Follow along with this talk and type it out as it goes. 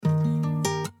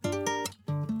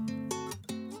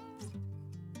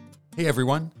Hey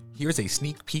everyone, here's a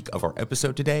sneak peek of our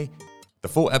episode today. The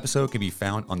full episode can be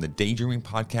found on the Daydreaming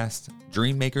Podcast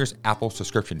Dreammaker's Apple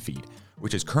subscription feed,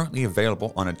 which is currently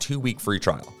available on a 2-week free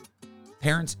trial.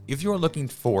 Parents, if you are looking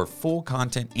for full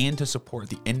content and to support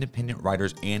the independent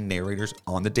writers and narrators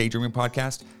on the Daydreaming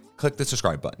Podcast, click the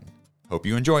subscribe button. Hope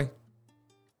you enjoy.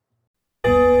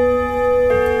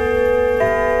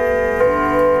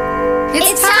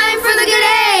 It's time for the good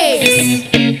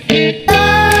eggs!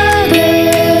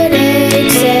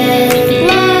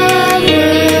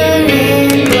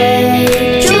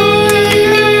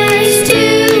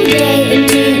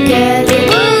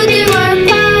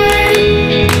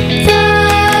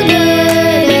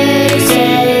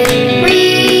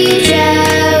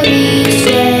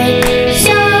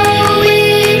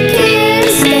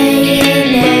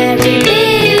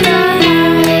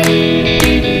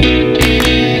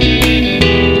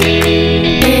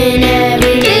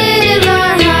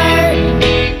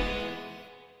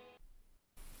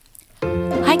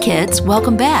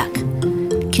 Welcome back.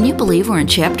 Can you believe we're in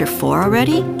Chapter 4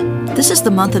 already? This is the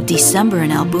month of December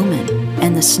in Albumin,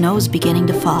 and the snow is beginning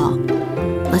to fall.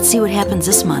 Let's see what happens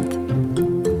this month.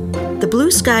 The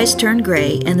blue skies turned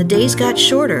gray, and the days got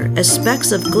shorter as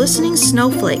specks of glistening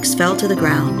snowflakes fell to the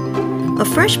ground. A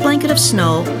fresh blanket of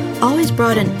snow always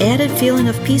brought an added feeling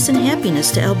of peace and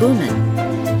happiness to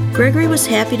Albumin. Gregory was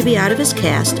happy to be out of his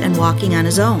cast and walking on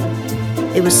his own.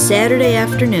 It was Saturday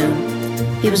afternoon.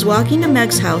 He was walking to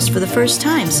Meg's house for the first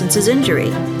time since his injury.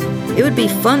 It would be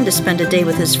fun to spend a day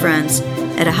with his friends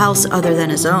at a house other than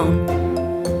his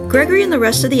own. Gregory and the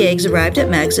rest of the eggs arrived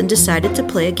at Meg's and decided to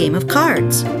play a game of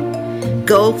cards.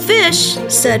 "Go fish,"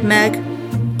 said Meg.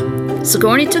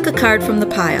 Sigourney took a card from the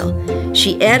pile.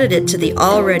 She added it to the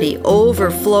already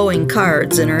overflowing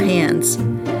cards in her hands.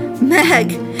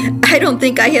 "Meg, I don't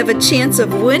think I have a chance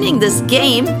of winning this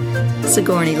game,"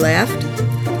 Sigourney laughed.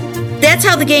 "That's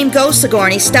how the game goes,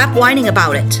 Sigourney. Stop whining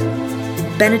about it."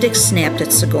 Benedict snapped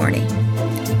at Sigourney.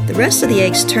 The rest of the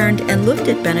eggs turned and looked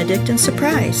at Benedict in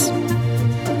surprise.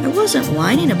 "I wasn't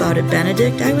whining about it,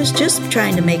 Benedict. I was just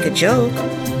trying to make a joke."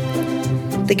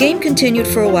 The game continued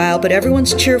for a while, but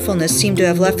everyone's cheerfulness seemed to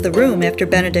have left the room after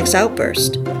Benedict's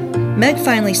outburst. Meg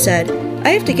finally said, "I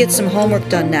have to get some homework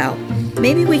done now.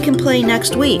 Maybe we can play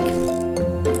next week."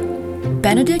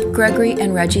 Benedict, Gregory,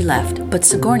 and Reggie left, but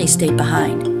Sigourney stayed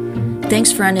behind.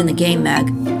 "Thanks for ending the game,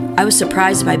 Meg. I was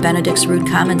surprised by Benedict's rude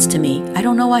comments to me. I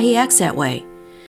don't know why he acts that way."